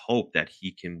fans hope that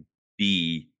he can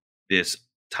be this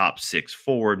top 6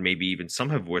 forward. Maybe even some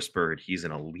have whispered he's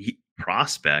an elite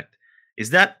prospect. Is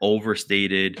that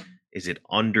overstated? Is it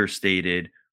understated?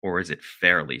 Or is it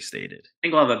fairly stated? I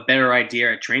think we'll have a better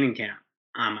idea at training camp.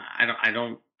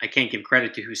 I can't give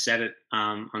credit to who said it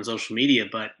on social media,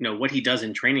 but what he does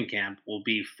in training camp will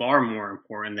be far more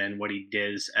important than what he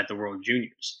does at the World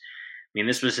Juniors. I mean,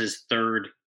 this was his 3rd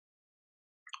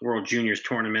World Juniors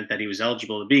tournament that he was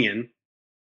eligible to be in.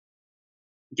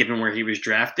 Given where he was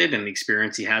drafted and the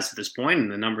experience he has at this point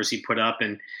and the numbers he put up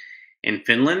in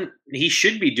Finland, he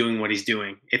should be doing what he's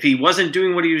doing. If he wasn't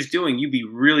doing what he was doing, you'd be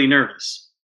really nervous.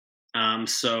 And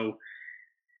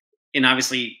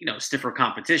obviously, stiffer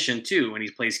competition too when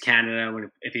he plays Canada, when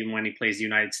he plays the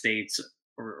United States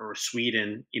or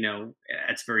Sweden,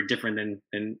 it's very different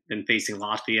than facing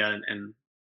Latvia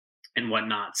and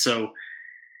whatnot. So,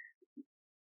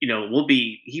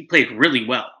 he played really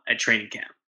well at training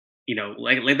camp.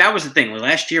 Like that was the thing. Like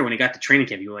last year when he got to training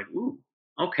camp, you were like, ooh,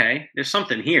 okay, there's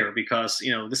something here, because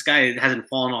this guy hasn't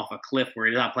fallen off a cliff where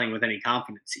he's not playing with any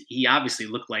confidence. He obviously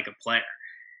looked like a player.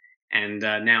 And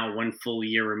now 1 full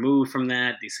year removed from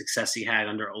that, the success he had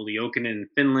under Olli Jokinen in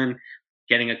Finland,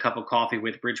 getting a cup of coffee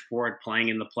with Bridgeport, playing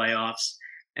in the playoffs,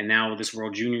 and now with this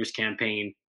World Juniors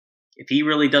campaign, if he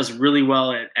really does really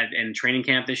well in training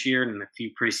camp this year and a few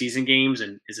preseason games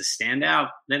and is a standout,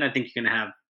 then I think you're going to have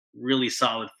really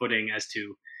solid footing as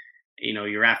to,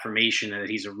 your affirmation that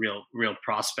he's a real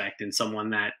prospect and someone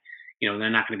that, they're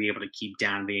not going to be able to keep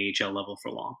down the AHL level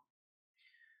for long.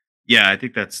 Yeah, I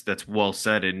think that's well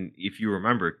said. And if you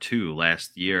remember too,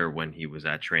 last year when he was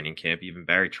at training camp, even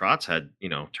Barry Trotz had,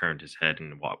 turned his head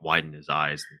and widened his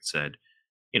eyes and said,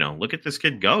 look at this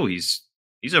kid go. He's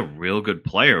a real good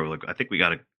player. Like, I think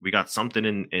we got something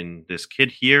in this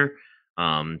kid here.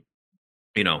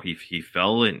 He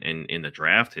fell in the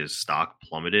draft. His stock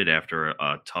plummeted after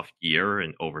a tough year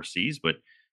in overseas, but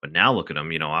now look at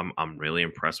him. I'm really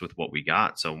impressed with what we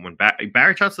got. So when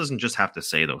Barry Trotz doesn't just have to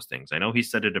say those things. I know he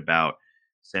said it about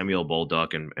Samuel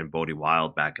Bolduc and Bodie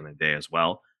Wild back in the day as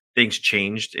well. Things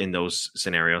changed in those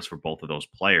scenarios for both of those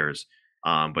players.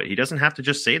 But he doesn't have to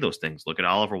just say those things. Look at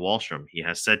Oliver Wahlstrom. He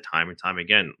has said time and time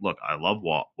again, look, I love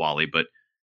Wally, but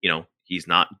he's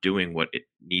not doing what it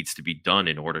needs to be done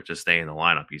in order to stay in the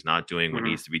lineup. He's not doing what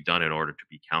needs to be done in order to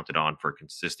be counted on for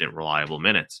consistent, reliable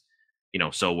minutes.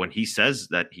 So when he says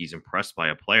that he's impressed by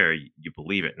a player, you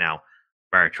believe it. Now,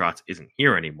 Barry Trotz isn't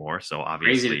here anymore, so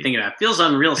obviously crazy to think about. It feels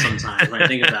unreal sometimes when I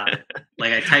think about it.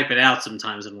 Like, I type it out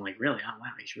sometimes and I'm like, really? Oh wow,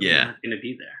 he's really not going to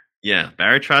be there. Yeah,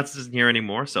 Barry Trotz isn't here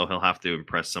anymore, so he'll have to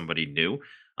impress somebody new.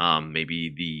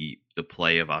 Maybe the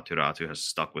play of Aatu Räty has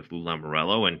stuck with Lou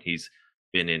Lamoriello, and he's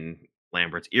been in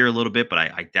Lambert's ear a little bit, but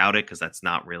I doubt it because that's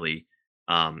not really,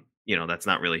 that's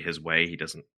not really his way. He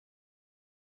doesn't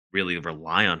really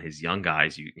rely on his young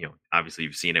guys. Obviously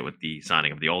you've seen it with the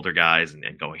signing of the older guys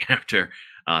and going after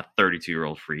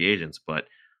 32-year-old free agents, but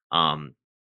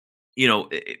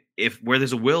if where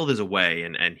there's a will, there's a way.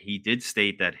 And he did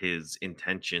state that his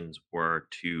intentions were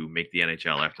to make the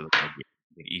NHL after the plug.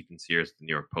 Ethan Sears, the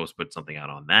New York Post, put something out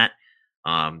on that.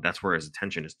 That's where his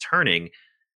attention is turning.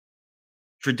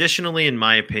 Traditionally, in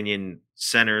my opinion,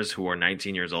 centers who are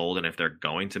 19 years old, and if they're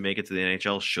going to make it to the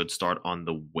NHL, should start on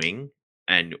the wing.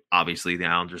 And obviously, the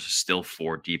Islanders are still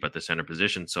 4 deep at the center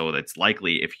position. So it's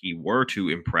likely if he were to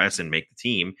impress and make the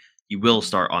team, he will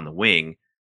start on the wing.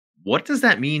 What does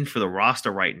that mean for the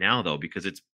roster right now, though? Because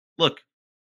it's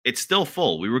still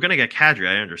full. We were going to get Kadri,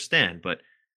 I understand, but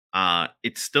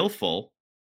it's still full.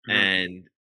 Mm-hmm. And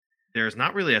there's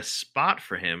not really a spot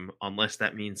for him unless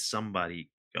that means somebody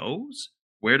goes.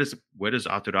 Where does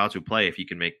Aatu Räty play if he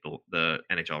can make the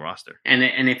NHL roster?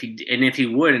 And if he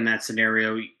would in that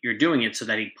scenario, you're doing it so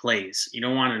that he plays. You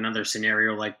don't want another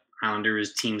scenario like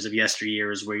Islanders teams of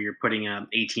yesteryears where you're putting a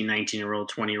 18,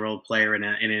 19-year-old, 20-year-old player in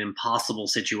an impossible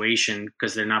situation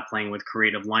because they're not playing with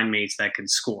creative line mates that can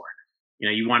score.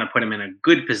 You want to put him in a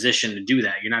good position to do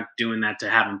that. You're not doing that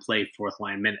to have him play fourth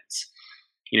line minutes.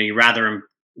 You'd rather him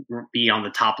be on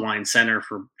the top line center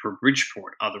for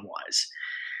Bridgeport otherwise.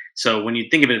 So when you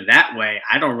think of it that way,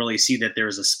 I don't really see that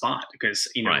there's a spot because,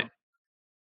 right.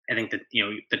 I think that,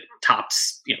 the top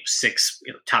 6,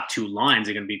 top 2 lines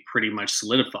are going to be pretty much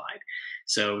solidified.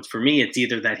 So for me, it's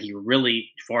either that he really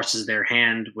forces their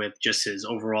hand with just his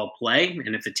overall play.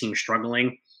 And if the team's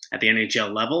struggling at the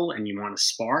NHL level and you want to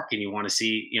spark and you want to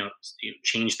see,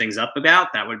 change things up about,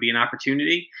 that would be an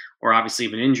opportunity. Or obviously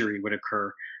if an injury would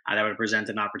occur, that would present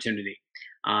an opportunity.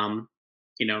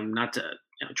 Not to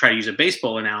try to use a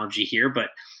baseball analogy here, but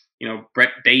Brett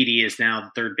Beatty is now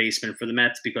the third baseman for the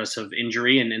Mets because of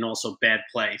injury and also bad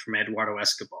play from Eduardo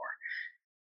Escobar.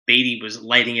 Beatty was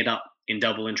lighting it up in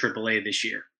Double and Triple A this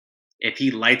year. If he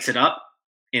lights it up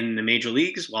in the major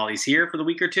leagues while he's here for the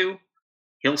week or two,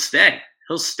 he'll stay.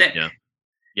 He'll stick.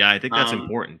 Yeah, I think that's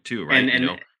important too,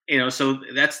 right? So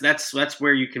that's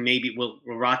where you can maybe will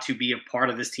Räty be a part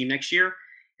of this team next year?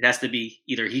 It has to be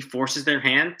either he forces their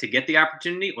hand to get the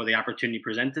opportunity or the opportunity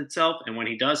presents itself. And when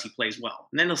he does, he plays well.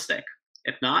 And then he'll stick.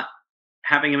 If not,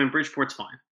 having him in Bridgeport's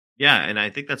fine. Yeah, and I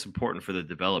think that's important for the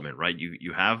development, right?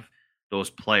 You have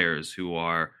those players who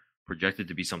are projected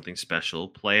to be something special,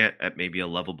 play at maybe a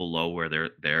level below where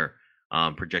they're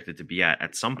projected to be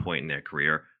at some point in their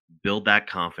career, build that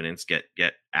confidence, get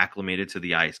acclimated to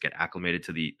the ice, get acclimated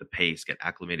to the pace, get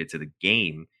acclimated to the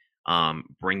game.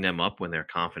 Bring them up when their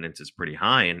confidence is pretty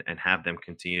high and have them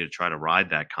continue to try to ride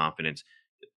that confidence.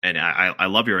 And I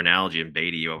love your analogy in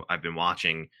Beatty. I've been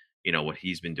watching, what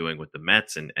he's been doing with the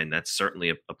Mets, and that's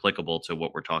certainly applicable to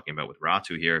what we're talking about with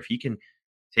Räty here. If he can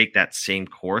take that same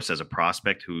course as a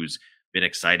prospect who's been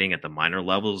exciting at the minor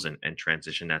levels and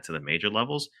transition that to the major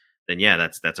levels, then yeah,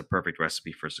 that's a perfect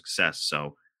recipe for success.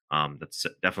 So that's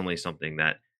definitely something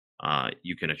that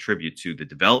you can attribute to the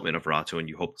development of Räty and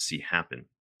you hope to see happen.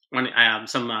 I have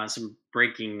some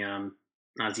breaking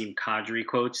Nazem Kadri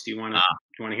quotes. Do you want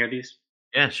to hear these?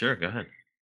 Yeah, sure. Go ahead.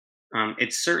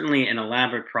 It's certainly an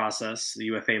elaborate process, the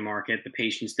UFA market. The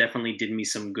patience definitely did me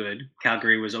some good.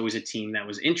 Calgary was always a team that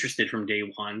was interested from day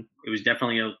one. It was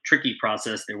definitely a tricky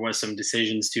process. There was some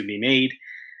decisions to be made.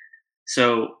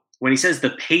 So when he says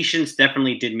the patience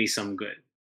definitely did me some good,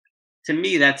 to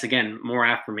me, that's again more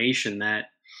affirmation that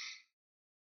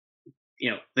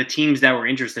the teams that were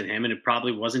interested in him, and it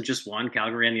probably wasn't just one,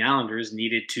 Calgary and the Islanders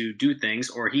needed to do things,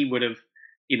 or he would have,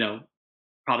 you know,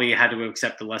 probably had to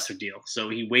accept the lesser deal. So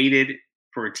he waited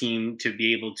for a team to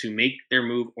be able to make their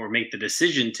move or make the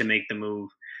decision to make the move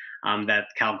that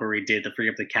Calgary did to free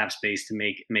up the cap space to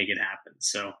make it happen.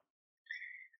 So,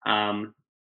 um,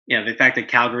 the fact that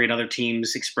Calgary and other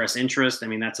teams express interest, I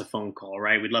mean, that's a phone call,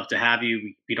 right? We'd love to have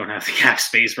you. We don't have the cap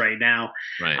space right now.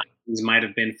 Right. Things might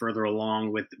have been further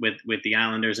along with the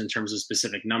Islanders in terms of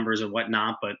specific numbers and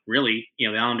whatnot, but really,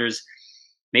 the Islanders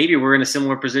maybe we're in a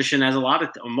similar position as a lot of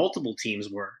multiple teams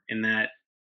were, in that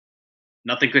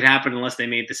nothing could happen unless they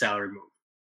made the salary move.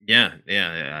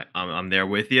 Yeah. I'm there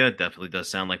with you. It definitely does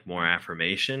sound like more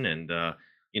affirmation, and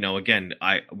again,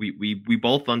 we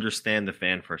both understand the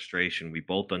fan frustration. We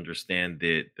both understand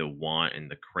the want and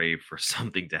the crave for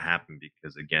something to happen,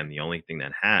 because again, the only thing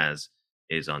that has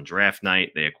is on draft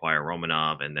night they acquire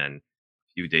Romanov, and then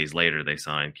a few days later they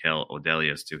sign Kel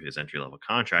Odelius to his entry level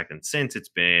contract, and since it's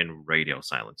been radio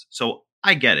silence. So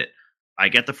I get it. I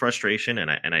get the frustration, and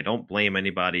I don't blame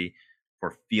anybody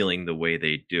for feeling the way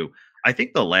they do. I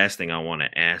think the last thing I want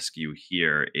to ask you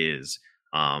here is,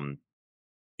 I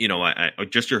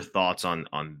just your thoughts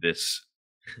on this.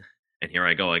 And here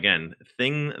I go again.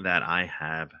 Thing that I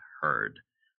have heard,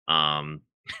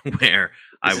 where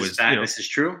This is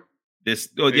true. This.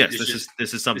 Oh yes,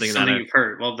 this is something that you've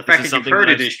heard. Well, the fact that you've heard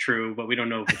it is true, but we don't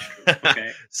know if it's true.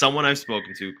 Okay. Someone I've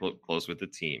spoken to close with the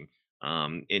team,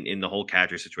 in the whole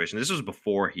Kadri situation. This was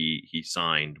before he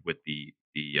signed with the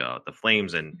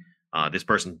Flames, and this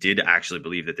person did actually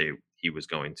believe that he was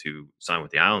going to sign with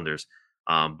the Islanders.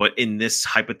 But in this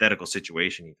hypothetical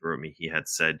situation he threw at me, he had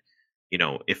said,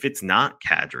 if it's not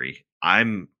Kadri,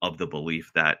 I'm of the belief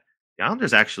that the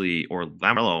Islanders actually, or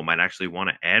Lamoriello might actually want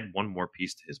to add one more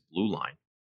piece to his blue line.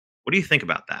 What do you think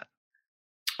about that?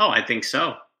 Oh, I think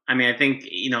so. I mean, I think,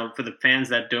 for the fans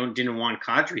that didn't want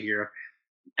Kadri here,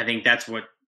 I think that's what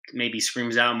maybe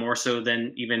screams out more so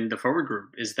than even the forward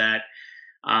group, is that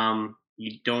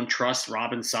you don't trust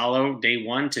Robin Salo day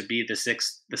one to be the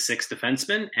sixth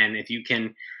defenseman, and if you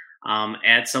can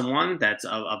add someone that's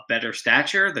of better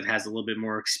stature, that has a little bit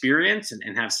more experience,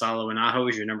 and have Salo and Aho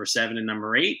as your number 7 and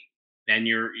number 8, then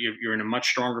you're in a much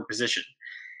stronger position.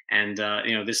 And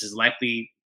this is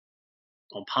likely,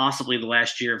 possibly the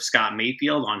last year of Scott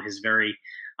Mayfield on his very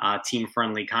team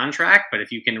friendly contract. But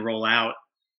if you can roll out,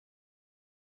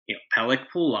 Pelech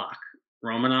Pulak,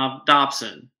 Romanov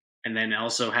Dobson, and then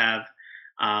also have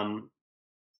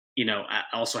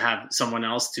someone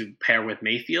else to pair with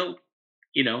Mayfield,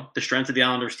 the strength of the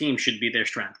Islanders team should be their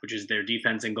strength, which is their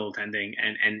defense and goaltending,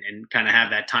 and kind of have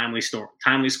that timely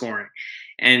scoring.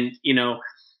 And,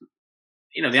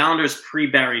 the Islanders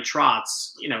pre-Barry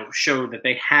Trotz, showed that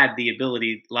they had the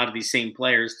ability, a lot of these same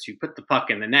players, to put the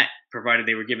puck in the net, provided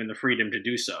they were given the freedom to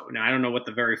do so. Now, I don't know what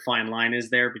the very fine line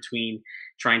is there between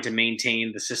trying to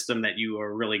maintain the system that you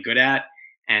are really good at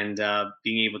and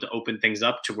being able to open things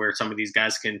up to where some of these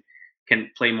guys can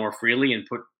play more freely and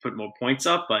put more points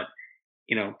up. But,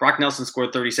 Brock Nelson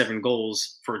scored 37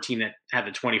 goals for a team that had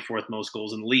the 24th most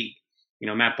goals in the league.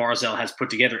 Matt Barzal has put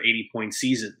together 80-point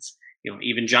seasons.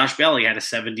 Even Josh Bailey had a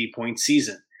 70-point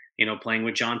season, playing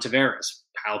with John Tavares.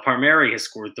 Kyle Palmieri has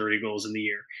scored 30 goals in the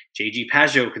year. JG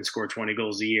Pageau can score 20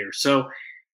 goals a year. So,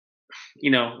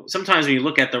 sometimes when you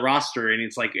look at the roster and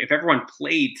it's like, if everyone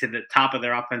played to the top of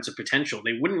their offensive potential,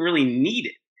 they wouldn't really need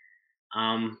it.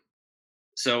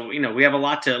 So, we have a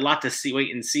lot to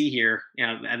wait and see here.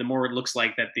 And the more it looks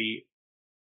like that the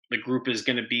group is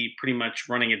going to be pretty much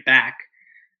running it back,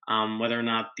 whether or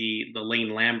not the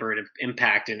Lane Lambert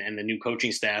impact and the new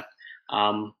coaching staff,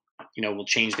 will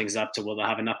change things up to, will they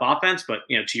have enough offense? But,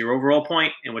 to your overall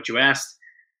point and what you asked,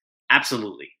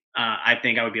 absolutely. I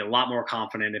think I would be a lot more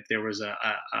confident if there was a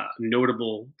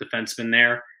notable defenseman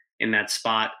there in that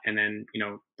spot, and then,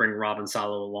 bring Robin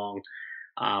Salo along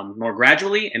more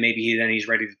gradually, and maybe he's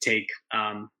ready to take,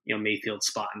 Mayfield's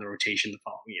spot in the rotation the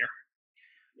following year.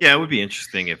 Yeah, it would be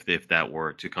interesting if that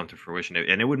were to come to fruition,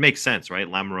 and it would make sense, right?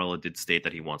 Lamoriello did state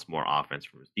that he wants more offense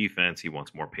from his defense, he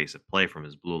wants more pace of play from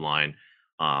his blue line,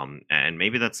 and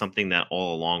maybe that's something that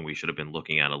all along we should have been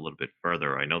looking at a little bit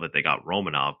further. I know that they got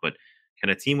Romanov, but can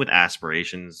a team with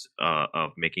aspirations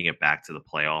of making it back to the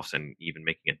playoffs and even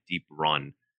making a deep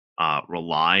run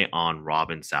rely on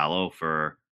Robin Salo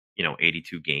for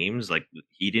 82 games. Like,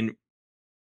 he didn't,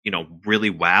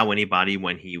 really wow anybody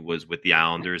when he was with the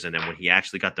Islanders. And then when he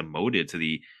actually got demoted to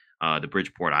the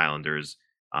Bridgeport Islanders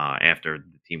after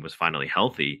the team was finally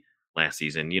healthy last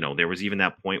season, there was even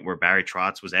that point where Barry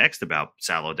Trotz was asked about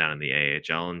Salo down in the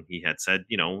AHL, and he had said,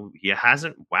 he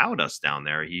hasn't wowed us down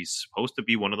there. He's supposed to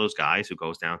be one of those guys who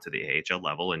goes down to the AHL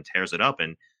level and tears it up,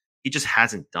 and he just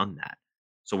hasn't done that.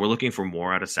 So we're looking for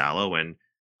more out of Salo, and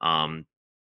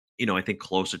I think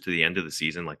closer to the end of the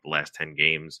season, like the last 10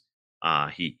 games,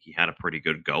 he had a pretty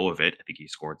good go of it. I think he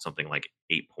scored something like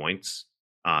 8 points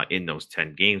in those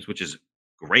 10 games, which is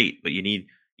great, but you need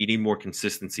more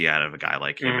consistency out of a guy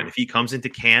like him. And if he comes into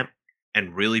camp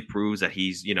and really proves that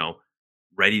he's,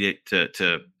 ready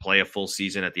to play a full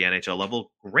season at the NHL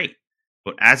level, great.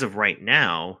 But as of right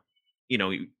now,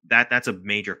 that's a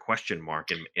major question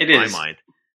mark in my mind.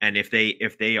 And if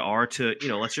they are to,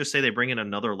 let's just say they bring in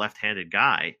another left-handed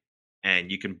guy,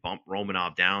 and you can bump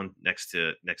Romanov down next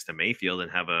to Mayfield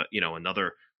and have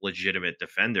another legitimate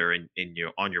defender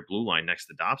on your blue line next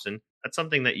to Dobson, that's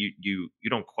something that you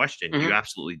don't question. You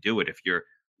absolutely do it if you're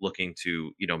looking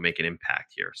to make an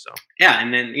impact here. So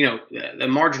and then the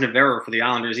margin of error for the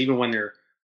Islanders, even when they're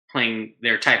playing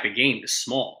their type of game, is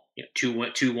small.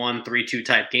 2-1, 3-2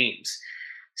 type games.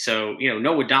 So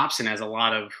Noah Dobson has a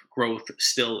lot of growth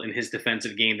still in his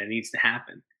defensive game that needs to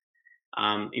happen.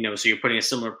 So you're putting a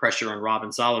similar pressure on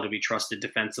Robin Salo to be trusted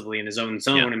defensively in his own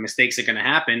zone, and mistakes are going to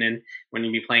happen. And when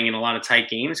you be playing in a lot of tight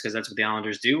games, because that's what the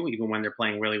Islanders do, even when they're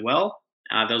playing really well,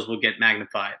 those will get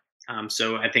magnified.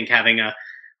 So I think having a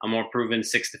more proven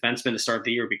sixth defenseman to start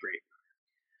the year would be great.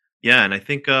 Yeah, and I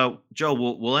think, Joe,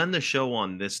 we'll end the show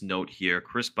on this note here.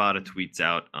 Chris Botta tweets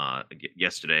out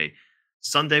yesterday,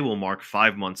 Sunday will mark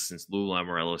 5 months since Lou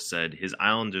Lamoriello said his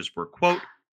Islanders were, quote,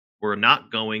 "We're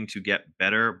not going to get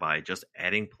better by just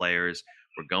adding players.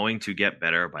 We're going to get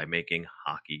better by making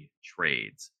hockey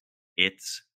trades.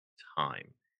 It's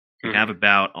time." We have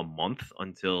about a month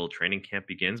until training camp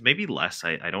begins, maybe less.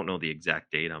 I don't know the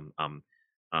exact date.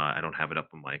 I don't have it up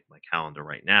on my calendar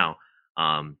right now.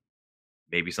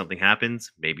 Maybe something happens,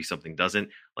 maybe something doesn't.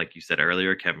 Like you said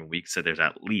earlier, Kevin Weeks said there's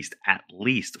at least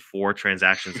 4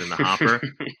 transactions in the hopper.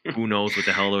 Who knows what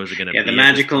the hell those are going to be? Yeah, the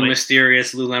magical,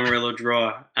 mysterious Lou Lamoriello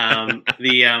draw.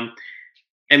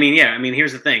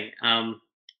 Here's the thing.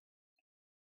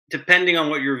 Depending on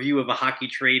what your view of a hockey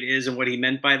trade is and what he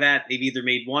meant by that, they've either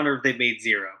made 1 or they've made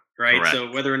 0. Right. Correct. So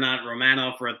whether or not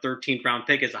Romanov for a 13th round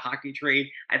pick is a hockey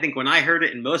trade, I think when I heard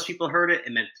it and most people heard it,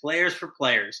 it meant players for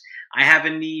players. I have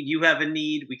a need. You have a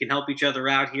need. We can help each other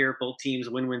out here. Both teams,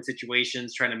 win-win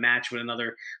situations, trying to match with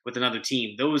another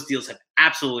team. Those deals have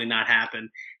absolutely not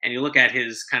happened. And you look at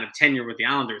his kind of tenure with the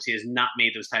Islanders, he has not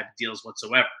made those type of deals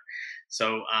whatsoever.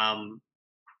 So,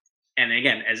 and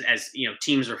again, as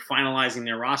teams are finalizing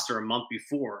their roster a month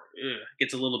before, it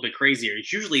gets a little bit crazier.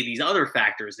 It's usually these other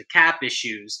factors, the cap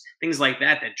issues, things like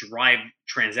that drive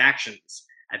transactions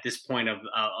at this point of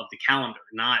the calendar.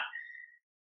 Not,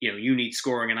 you need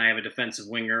scoring and I have a defensive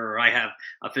winger, or I have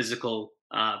a physical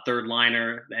third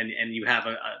liner, and you have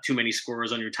too many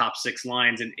scorers on your top 6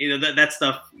 lines, and that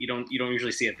stuff you don't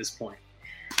usually see at this point.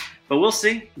 But we'll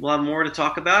see. We'll have more to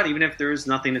talk about, even if there is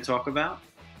nothing to talk about.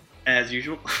 As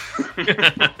usual.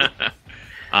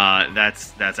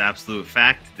 That's absolute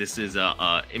fact. This is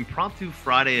a impromptu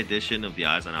Friday edition of the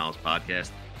Eyes on Owls podcast.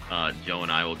 Joe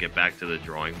and I will get back to the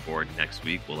drawing board next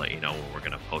week. We'll let you know when we're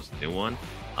going to post a new one.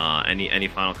 Any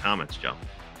final comments, Joe?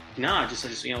 No,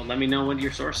 just let me know what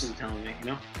your sources are telling me.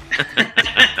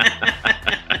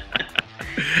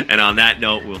 And on that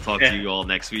note, we'll talk to you all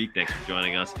next week. Thanks for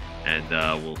joining us, and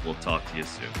we'll talk to you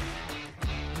soon.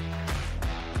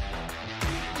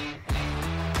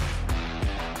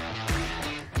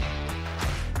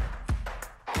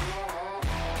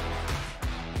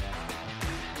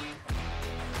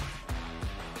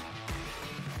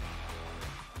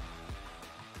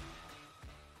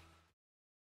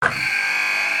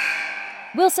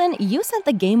 Wilson, you sent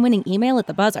the game-winning email at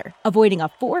the buzzer, avoiding a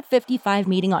 4:55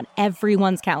 meeting on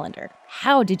everyone's calendar.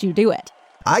 How did you do it?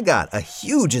 I got a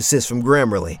huge assist from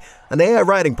Grammarly, an AI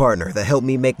writing partner that helped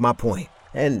me make my point.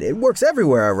 And it works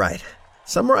everywhere I write.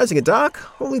 Summarizing a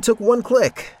doc only took 1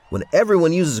 click. When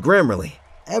everyone uses Grammarly,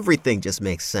 everything just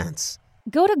makes sense.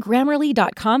 Go to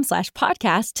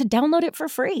Grammarly.com/podcast to download it for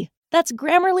free. That's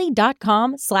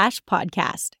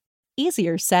Grammarly.com/podcast.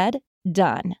 Easier said,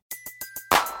 done.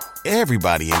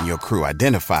 Everybody in your crew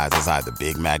identifies as either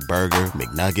Big Mac Burger,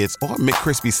 McNuggets, or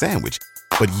McCrispy Sandwich.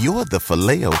 But you're the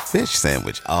Filet-O-Fish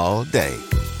Sandwich all day.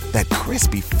 That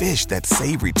crispy fish, that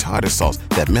savory tartar sauce,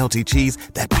 that melty cheese,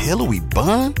 that pillowy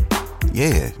bun.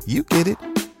 Yeah, you get it.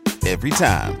 Every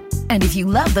time. And if you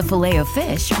love the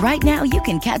Filet-O-Fish, right now you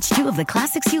can catch two of the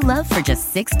classics you love for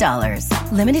just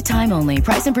 $6. Limited time only.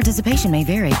 Price and participation may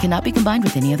vary. Cannot be combined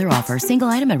with any other offer. Single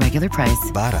item at regular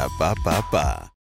price. Ba-da-ba-ba-ba.